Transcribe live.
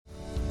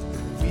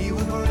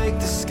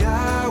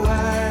sky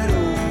wide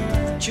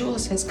open.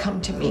 Jules has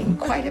come to mean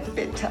quite a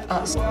bit to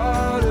us.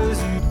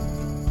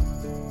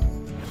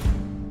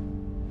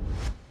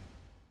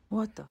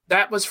 What the?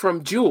 That was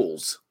from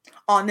Jules.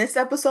 On this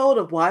episode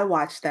of Why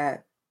Watch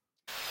That.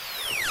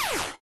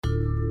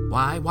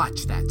 Why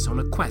Watch That's on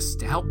a quest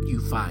to help you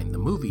find the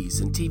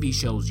movies and TV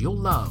shows you'll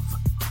love.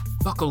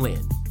 Buckle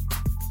in.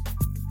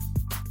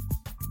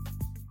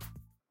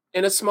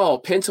 In a small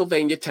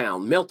Pennsylvania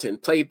town, Milton,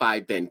 played by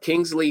Ben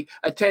Kingsley,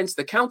 attends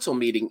the council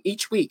meeting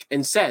each week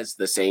and says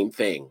the same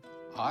thing.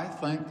 I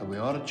think that we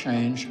ought to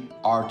change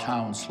our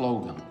town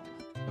slogan.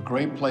 A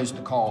great place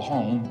to call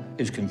home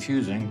is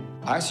confusing.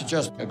 I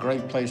suggest a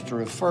great place to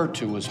refer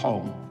to as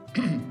home.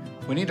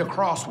 We need a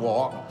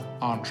crosswalk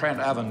on Trent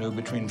Avenue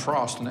between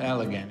Frost and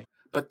Allegheny.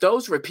 But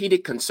those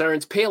repeated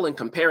concerns pale in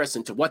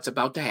comparison to what's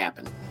about to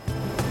happen.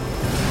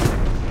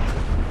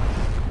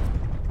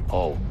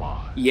 Oh,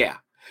 my. Yeah,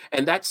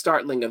 and that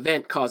startling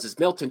event causes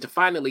Milton to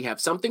finally have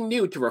something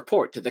new to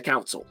report to the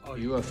council. A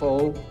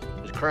UFO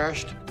has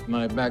crashed in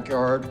my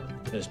backyard,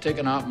 has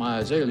taken out my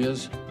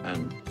azaleas,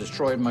 and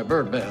destroyed my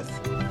bird bath.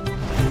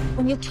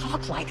 When you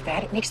talk like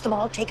that, it makes them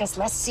all take us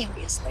less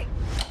seriously.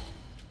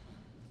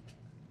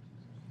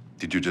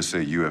 Did you just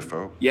say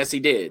UFO? Yes,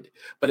 he did.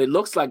 But it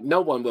looks like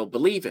no one will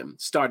believe him,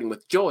 starting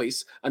with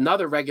Joyce,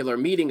 another regular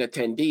meeting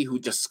attendee who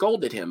just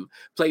scolded him,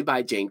 played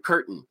by Jane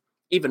Curtin.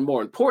 Even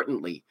more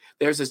importantly,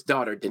 there's his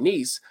daughter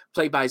Denise,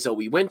 played by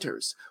Zoe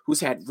Winters, who's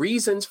had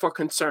reasons for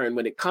concern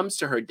when it comes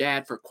to her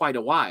dad for quite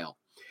a while.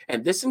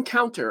 And this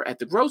encounter at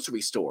the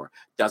grocery store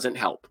doesn't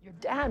help. Your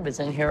dad was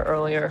in here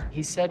earlier.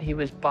 He said he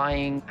was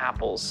buying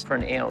apples for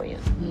an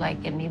alien.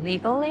 Like an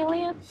illegal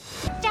alien?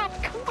 Dad,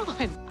 come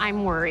on.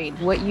 I'm worried.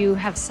 What you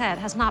have said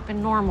has not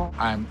been normal.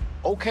 I'm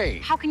okay.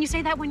 How can you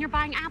say that when you're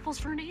buying apples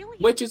for an alien?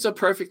 Which is a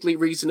perfectly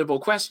reasonable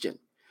question.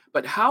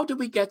 But how do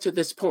we get to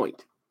this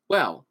point?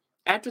 Well,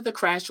 after the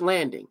crash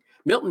landing,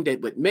 Milton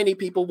did what many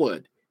people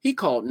would. He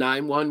called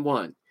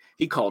 911.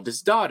 He called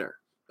his daughter,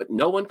 but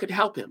no one could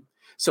help him.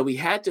 So he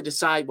had to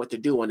decide what to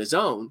do on his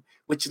own,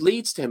 which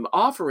leads to him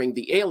offering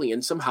the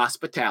alien some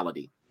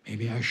hospitality.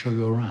 Maybe I show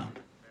you around.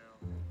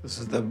 This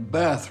is the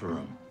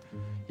bathroom.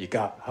 You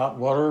got hot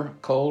water,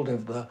 cold.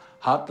 If the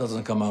hot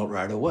doesn't come out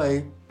right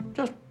away,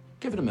 just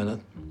give it a minute.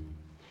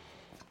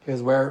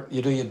 Here's where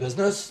you do your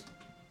business.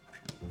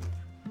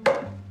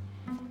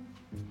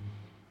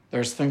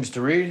 There's things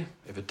to read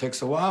if it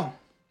takes a while.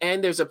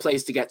 And there's a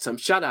place to get some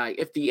shut-eye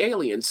if the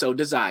alien so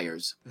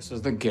desires. This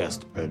is the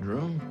guest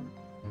bedroom.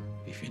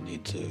 If you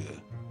need to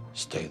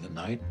stay the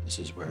night, this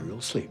is where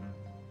you'll sleep.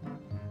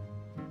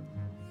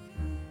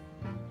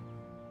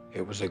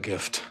 It was a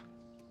gift.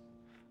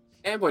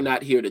 And we're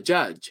not here to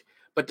judge.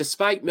 But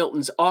despite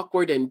Milton's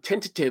awkward and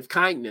tentative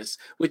kindness,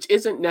 which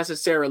isn't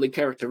necessarily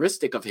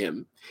characteristic of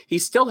him, he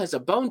still has a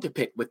bone to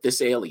pick with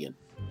this alien.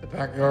 The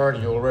backyard,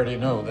 you already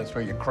know. That's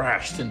where you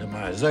crashed into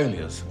my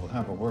azaleas. We'll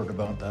have a word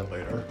about that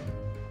later.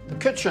 The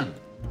kitchen.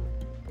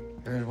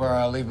 Here's where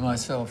I leave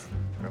myself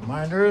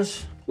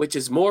reminders. Which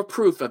is more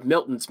proof of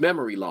Milton's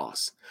memory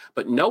loss.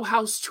 But no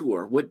house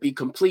tour would be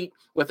complete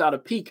without a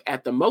peek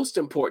at the most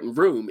important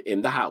room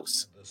in the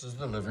house. This is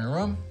the living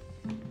room.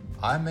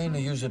 I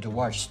mainly use it to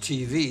watch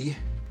TV.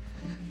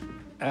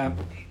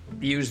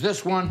 Use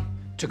this one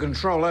to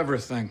control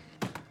everything.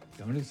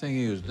 The only thing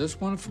you use this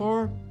one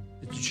for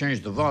is to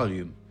change the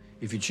volume.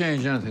 If you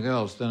change anything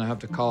else, then I have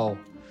to call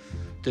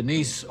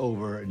Denise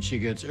over and she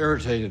gets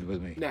irritated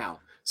with me. Now,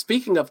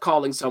 speaking of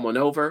calling someone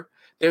over,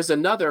 there's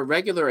another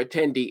regular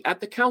attendee at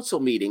the council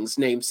meetings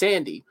named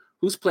Sandy,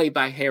 who's played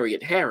by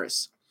Harriet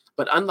Harris.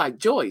 But unlike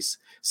Joyce,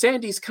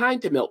 Sandy's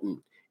kind to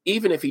Milton,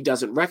 even if he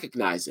doesn't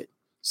recognize it.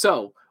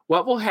 So,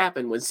 what will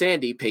happen when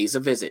Sandy pays a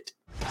visit?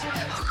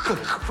 Good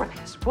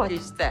Christ, what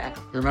is that?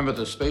 You remember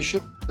the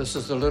spaceship? This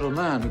is the little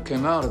man who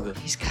came out of it.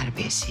 He's got to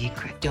be a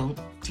secret. Don't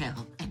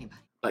tell anybody.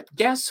 But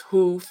guess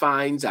who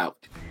finds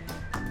out?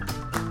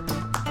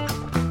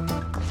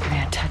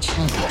 Can't touch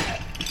him.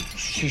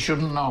 She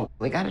shouldn't know.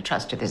 We got to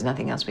trust her. There's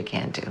nothing else we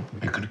can do.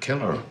 You could kill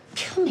her.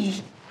 Kill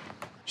me?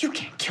 You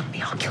can't kill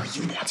me. I'll kill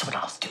you. That's what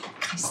I'll do.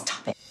 Guys,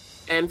 stop it.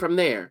 And from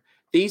there,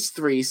 these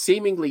three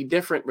seemingly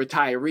different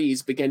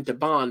retirees begin to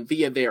bond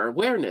via their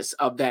awareness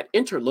of that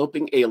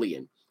interloping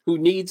alien who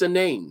needs a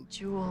name.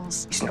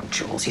 Jules. He's no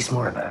Jules. He's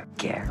more of a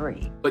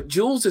Gary. But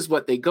Jules is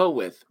what they go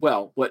with.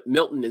 Well, what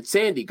Milton and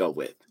Sandy go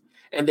with.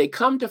 And they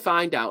come to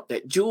find out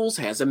that Jules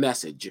has a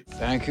message.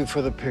 Thank you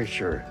for the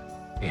picture.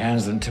 He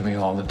hands them to me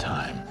all the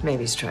time.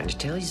 Maybe he's trying to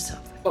tell you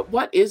something. But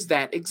what is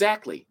that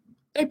exactly?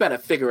 They better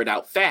figure it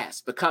out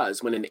fast,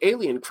 because when an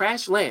alien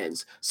crash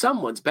lands,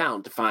 someone's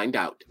bound to find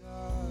out.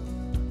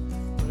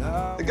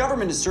 The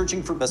government is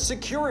searching for a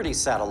security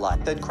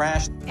satellite that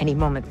crashed. Any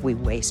moment we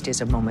waste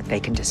is a moment they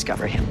can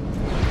discover him.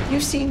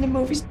 You've seen the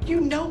movies. You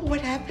know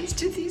what happens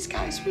to these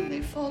guys when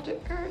they fall to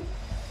earth.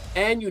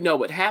 And you know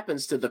what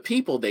happens to the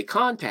people they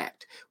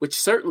contact, which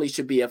certainly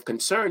should be of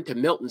concern to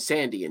Milton,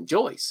 Sandy, and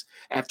Joyce.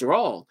 After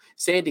all,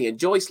 Sandy and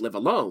Joyce live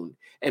alone,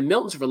 and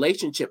Milton's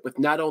relationship with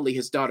not only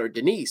his daughter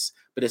Denise,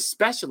 but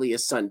especially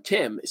his son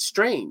Tim is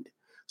strained.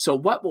 So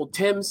what will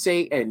Tim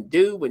say and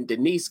do when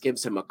Denise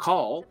gives him a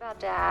call? About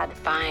Dad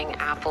buying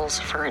apples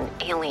for an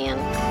alien.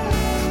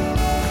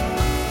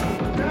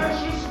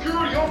 National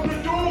security, open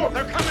the door!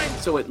 They're coming!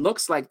 So it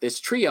looks like this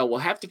trio will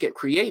have to get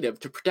creative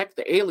to protect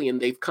the alien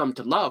they've come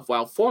to love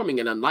while forming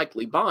an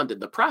unlikely bond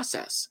in the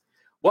process.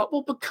 What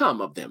will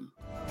become of them?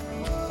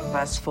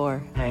 Us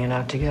four hanging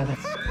out together.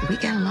 We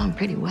get along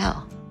pretty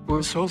well.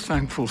 We're so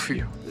thankful for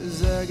you.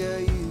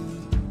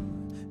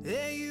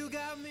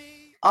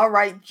 All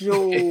right,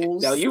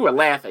 Jules. No, you were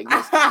laughing.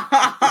 Oh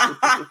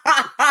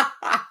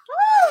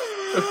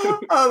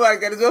my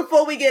goodness.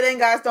 Before we get in,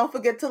 guys, don't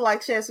forget to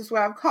like, share,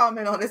 subscribe,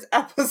 comment on this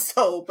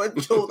episode. But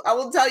Jules, I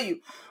will tell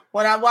you,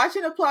 when I'm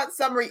watching the plot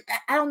summary,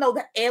 I don't know,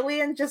 the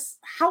alien, just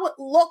how it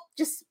looked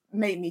just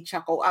made me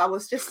chuckle. I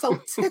was just so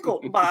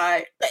tickled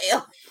by the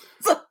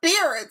alien's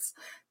appearance.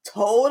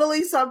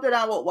 Totally something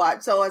I would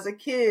watch. So as a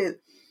kid,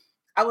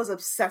 I was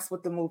obsessed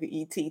with the movie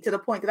E.T. to the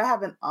point that I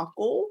have an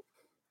uncle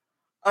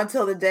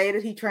until the day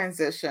that he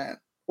transitioned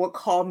would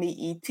call me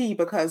E.T.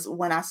 because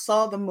when I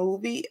saw the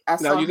movie,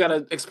 Now you got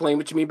to explain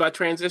what you mean by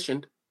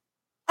transitioned.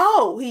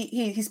 Oh,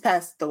 he's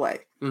passed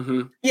away.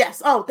 Mm-hmm.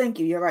 Yes. Oh, thank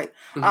you. You're right.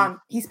 Mm-hmm.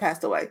 He's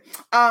passed away.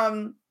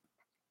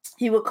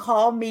 He would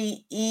call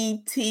me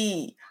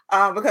E.T.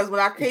 Because when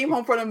I came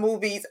home from the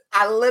movies,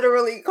 I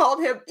literally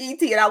called him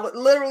E.T. and I would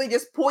literally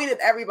just point at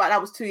everybody. I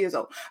was 2 years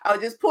old. I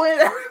would just point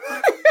at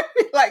everybody and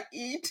be like,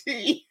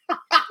 E.T.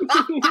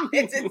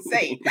 It's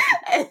insane.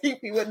 And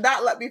he would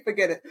not let me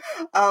forget it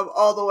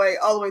all the way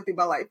through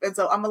my life. And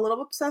so I'm a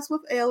little obsessed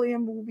with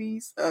alien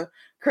movies.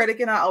 Critic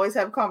and I always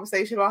have a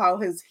conversation about how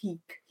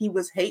he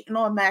was hating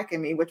on Mac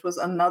and Me, which was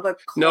another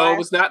class. No, it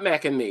was not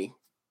Mac and Me.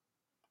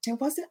 It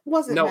wasn't.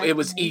 No, Mac it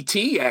was and Me.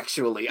 E.T.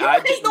 actually. You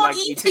hating on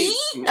E.T.?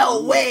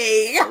 No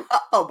way.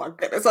 Oh my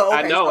goodness. So,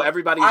 okay, I know so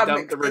everybody's I done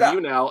mixed the it up.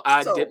 review now.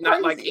 I So did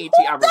not like crazy. E.T.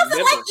 I Who doesn't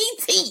remember. like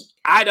E.T.?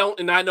 I don't,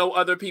 and I know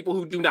other people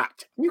who do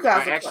not. You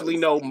guys I are actually crazy.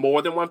 know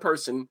more than one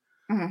person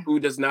Mhm. who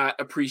does not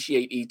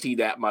appreciate E.T.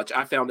 that much.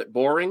 I found it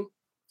boring.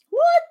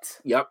 What?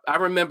 Yep. I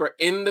remember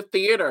in the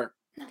theater,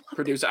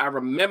 producer, I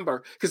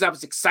remember, because I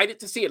was excited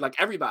to see it like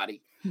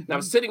everybody. And I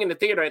was sitting in the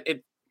theater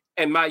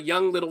and my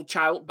young little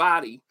child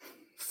body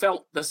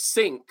felt the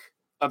sink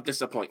of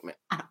disappointment.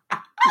 I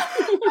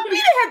mean, they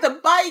had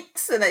the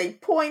bikes and they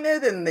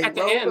pointed and they At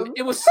the rode end, them.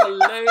 it was so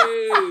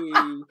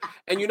lame.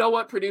 And you know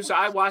what, producer?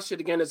 I watched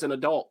it again as an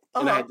adult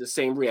and I had the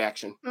same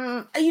reaction.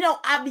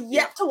 I've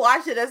yet to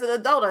watch it as an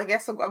adult. I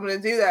guess I'm going to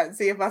do that and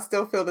see if I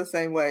still feel the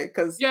same way.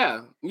 Because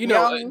Yeah. You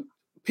know,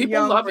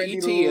 people love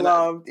E.T.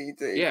 Loved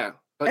E.T. Yeah.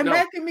 But And no,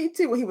 Mac and Me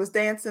too, when he was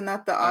dancing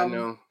at the I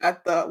know.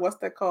 what's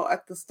that called,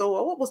 at the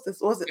store. What was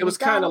this? Was it? It was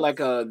kind of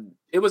McDonald's? like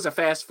it was a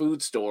fast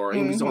food store.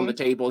 He was on the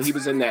table. He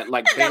was in that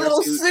like that bear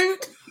little suit.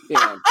 suit.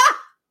 Yeah.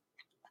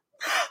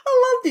 I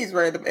love these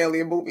random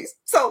alien movies.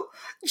 So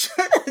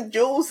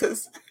Jules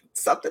is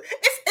something.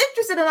 It's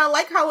interesting, and I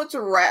like how it's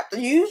wrapped.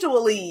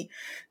 Usually,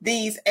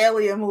 these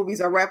alien movies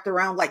are wrapped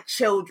around like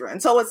children.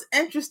 So it's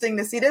interesting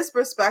to see this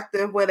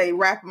perspective where they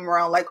wrap them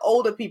around like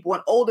older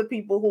people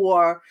who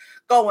are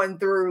going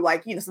through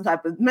like, some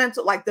type of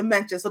mental, like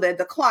dementia. So they're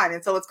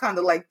declining. So it's kind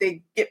of like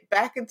they get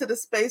back into the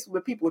space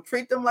where people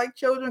treat them like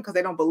children because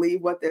they don't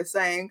believe what they're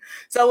saying.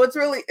 So it's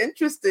really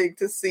interesting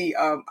to see.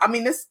 Like I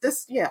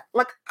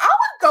would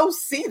go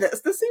see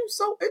this. This seems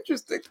so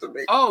interesting to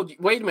me. Oh,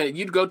 wait a minute.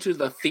 You'd go to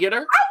the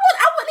theater?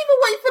 I wouldn't even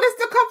wait for this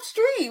to come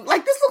stream.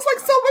 Like, this looks like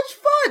so much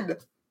fun.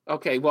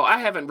 Okay, well, I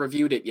haven't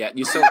reviewed it yet.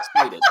 You're so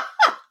excited.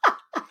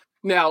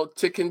 Now,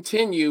 to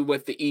continue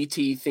with the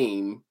E.T.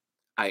 theme,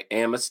 I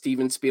am a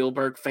Steven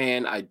Spielberg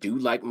fan. I do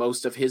like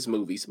most of his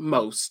movies.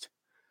 Most.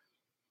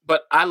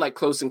 But I like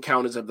Close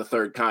Encounters of the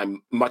Third Kind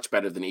much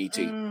better than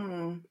E.T.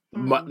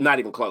 Not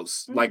even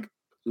close. Like,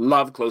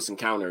 love Close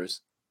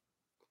Encounters.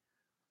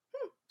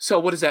 So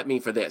what does that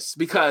mean for this?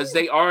 Because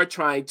they are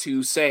trying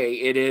to say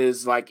it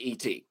is like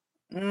E.T.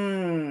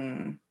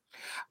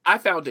 I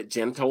found it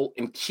gentle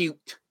and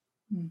cute.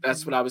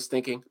 That's what I was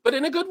thinking. But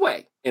in a good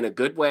way. In a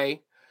good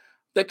way.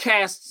 The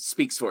cast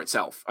speaks for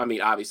itself. I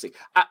mean, obviously.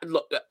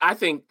 I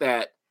think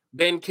that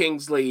Ben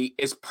Kingsley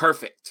is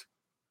perfect.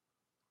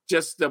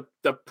 Just the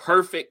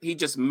perfect, he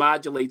just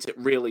modulates it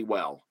really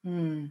well.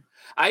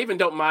 I even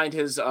don't mind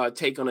his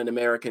take on an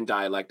American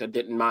dialect. I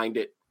didn't mind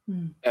it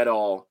at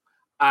all.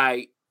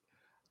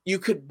 You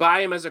could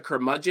buy him as a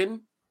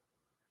curmudgeon,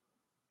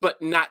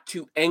 but not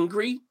too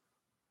angry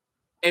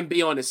and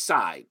be on his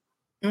side.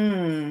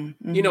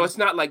 It's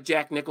not like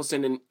Jack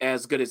Nicholson in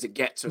As Good as It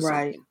Gets or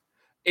something.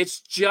 It's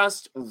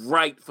just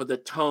right for the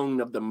tone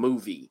of the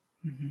movie.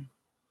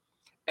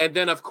 And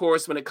then, of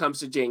course, when it comes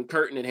to Jane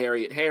Curtin and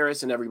Harriet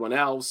Harris and everyone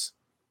else,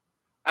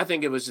 I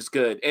think it was just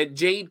good. And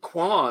Jade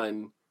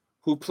Kwan,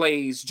 who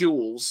plays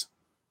Jules,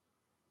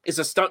 is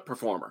a stunt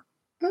performer.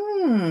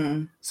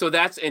 So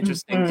that's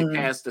interesting to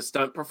cast a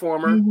stunt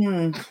performer.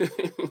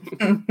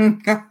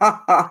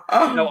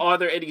 Now, are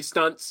there any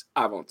stunts?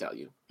 I won't tell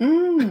you.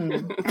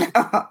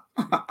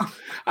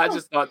 I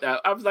just thought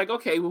that. I was like,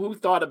 okay, well, who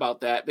thought about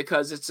that?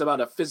 Because it's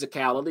about a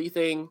physicality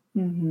thing.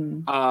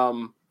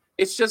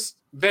 It's just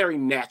very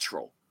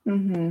natural.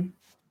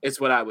 is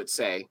what I would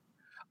say,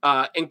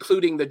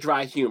 including the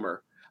dry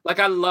humor. Like,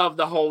 I love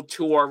the whole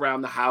tour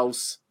around the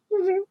house.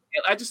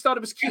 I just thought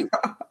it was cute.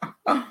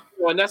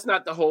 And that's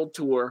not the whole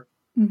tour.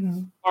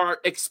 Are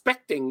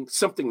expecting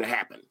something to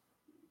happen.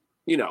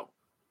 You know,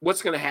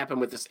 what's going to happen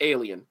with this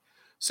alien?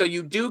 So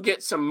you do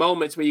get some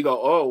moments where you go,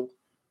 oh,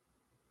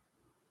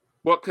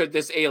 what could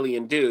this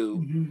alien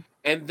do?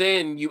 And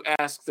then you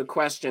ask the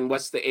question,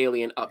 what's the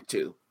alien up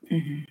to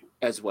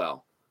as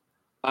well?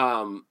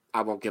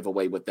 I won't give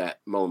away what that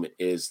moment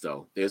is,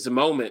 though. There's a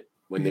moment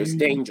when there's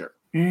danger.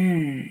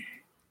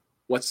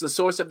 What's the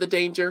source of the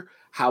danger?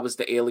 How is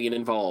the alien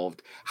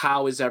involved?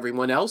 How is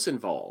everyone else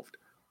involved?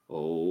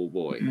 Oh,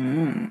 boy.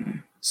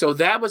 So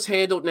that was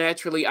handled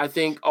naturally. I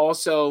think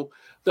also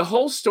the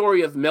whole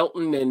story of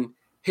Milton and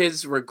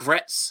his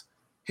regrets,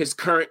 his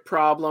current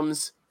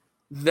problems,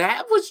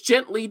 that was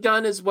gently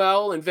done as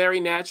well and very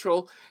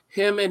natural.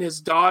 Him and his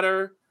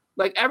daughter,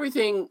 like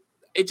everything,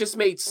 it just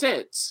made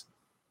sense.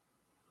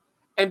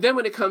 And then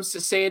when it comes to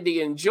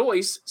Sandy and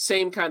Joyce,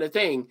 same kind of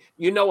thing.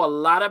 You know a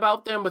lot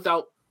about them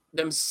without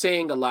them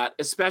saying a lot,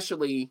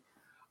 especially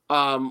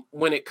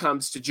when it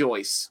comes to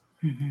Joyce.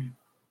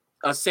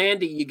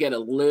 Sandy, you get a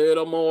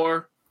little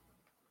more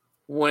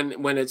when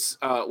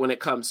it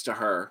comes to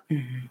her.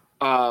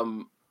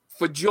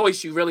 For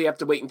Joyce, you really have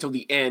to wait until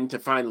the end to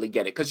finally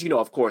get it. Because,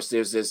 of course,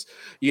 there's this,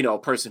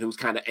 person who's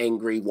kind of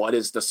angry. What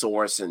is the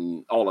source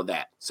and all of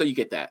that. So you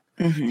get that.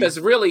 Because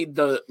really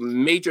the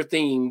major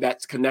theme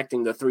that's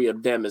connecting the three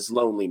of them is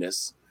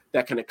loneliness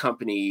that can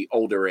accompany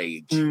older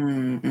age.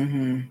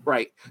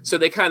 Right. So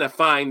they kind of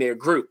find their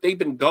group. They've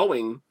been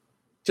going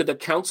to the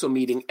council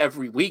meeting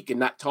every week and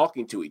not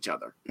talking to each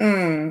other.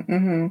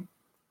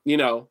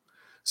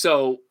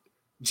 So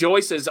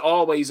Joyce is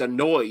always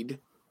annoyed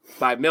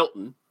by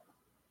Milton.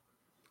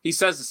 He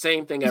says the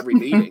same thing every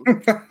meeting.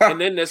 And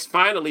then this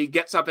finally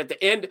gets up at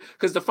the end.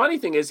 Because the funny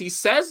thing is he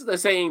says the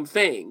same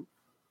thing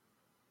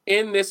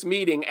in this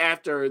meeting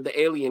after the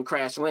alien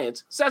crash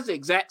lands. Says the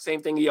exact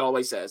same thing he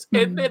always says.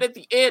 And then at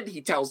the end,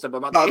 he tells them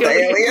about the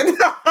alien.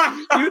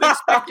 You'd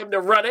expect him to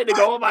run in and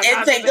go, oh my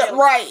God. Take it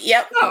right.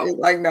 Yep. No.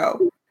 Like,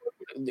 no.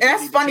 And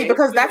that's funny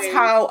because that's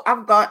how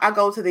I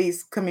go to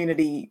these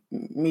community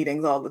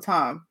meetings all the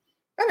time.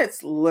 And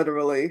it's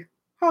literally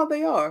how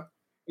they are.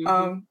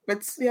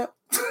 It's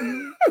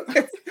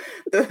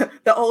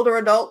the older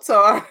adults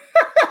are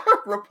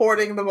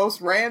reporting the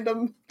most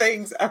random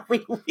things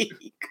every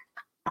week.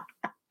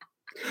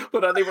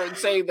 But are they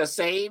saying the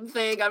same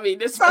thing? I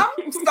mean, some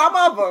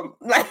of them.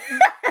 Like,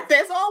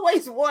 there's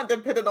always one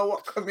depending on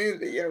what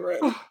community you're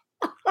in.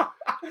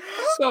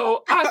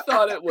 So I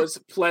thought it was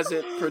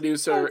pleasant,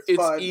 producer.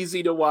 It's fun.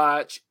 Easy to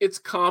watch. It's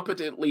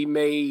competently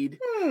made.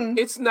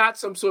 It's not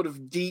some sort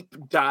of deep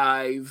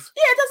dive.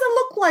 Yeah, it doesn't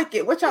look like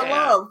it, which I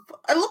love.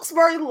 It looks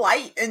very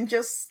light and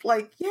just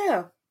like,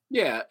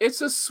 Yeah,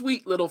 it's a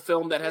sweet little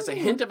film that has a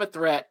hint of a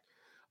threat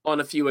on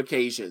a few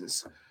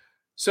occasions.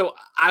 So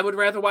I would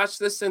rather watch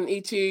this than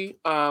E.T.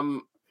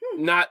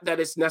 Not that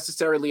it's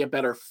necessarily a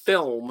better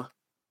film.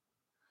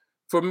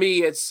 For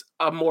me, it's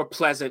a more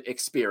pleasant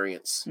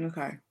experience.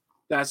 Okay.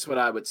 That's what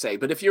I would say.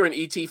 But if you're an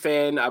E.T.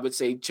 fan, I would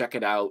say check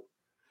it out.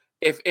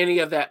 If any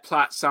of that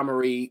plot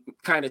summary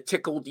kind of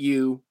tickled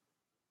you,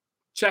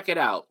 check it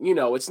out.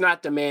 It's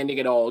not demanding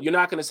at all. You're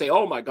not going to say,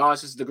 oh my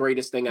gosh, this is the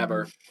greatest thing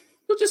ever.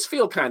 You'll just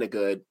feel kind of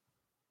good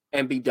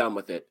and be done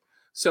with it.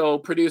 So,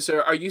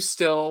 producer, are you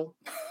still,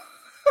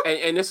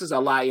 and this is a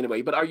lie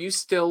anyway, but are you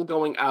still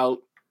going out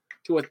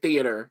to a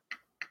theater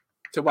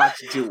to watch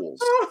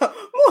Jules?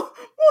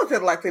 More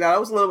than likely not. I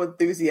was a little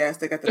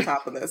enthusiastic at the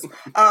top of this.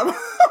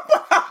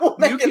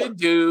 You could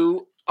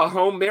do a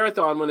home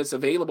marathon when it's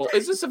available.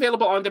 Is this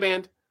available on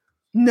demand?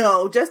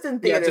 No, just in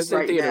theaters just in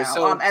right theaters. now.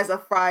 So, as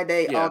of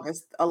Friday,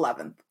 August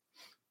 11th.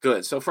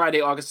 Good. So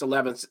Friday, August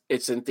 11th,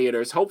 it's in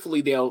theaters.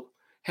 Hopefully they'll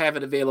have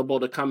it available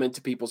to come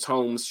into people's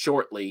homes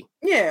shortly.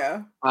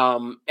 Yeah.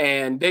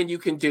 And then you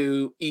can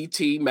do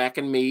E.T., Mac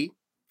and Me.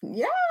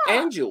 Yeah.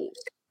 And Jules.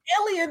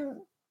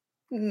 Alien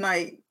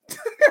Night.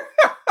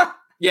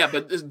 Yeah,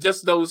 but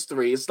just those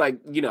three. It's like,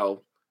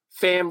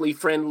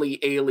 family-friendly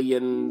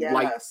alien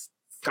light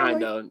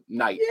kind of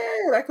night.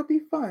 Yeah, that could be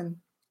fun.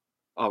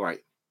 All right.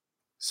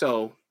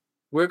 So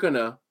we're going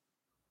to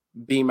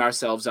beam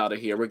ourselves out of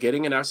here. We're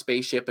getting in our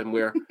spaceship and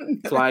we're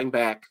flying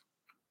back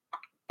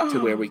to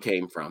where we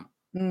came from.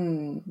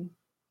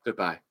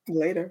 Goodbye.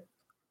 Later.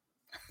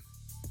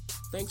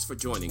 Thanks for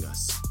joining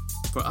us.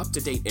 For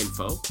up-to-date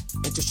info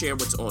and to share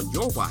what's on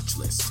your watch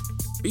list,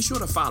 be sure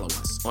to follow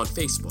us on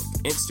Facebook,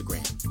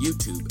 Instagram,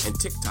 YouTube, and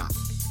TikTok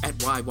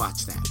at Why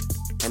Watch That,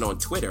 and on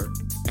Twitter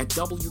at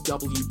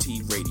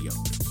WWT Radio.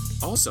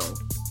 Also,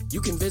 you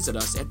can visit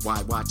us at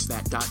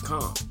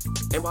whywatchthat.com.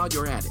 And while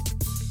you're at it,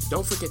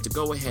 don't forget to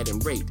go ahead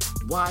and rate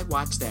Why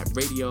Watch That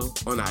Radio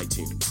on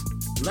iTunes.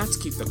 Let's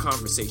keep the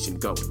conversation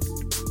going.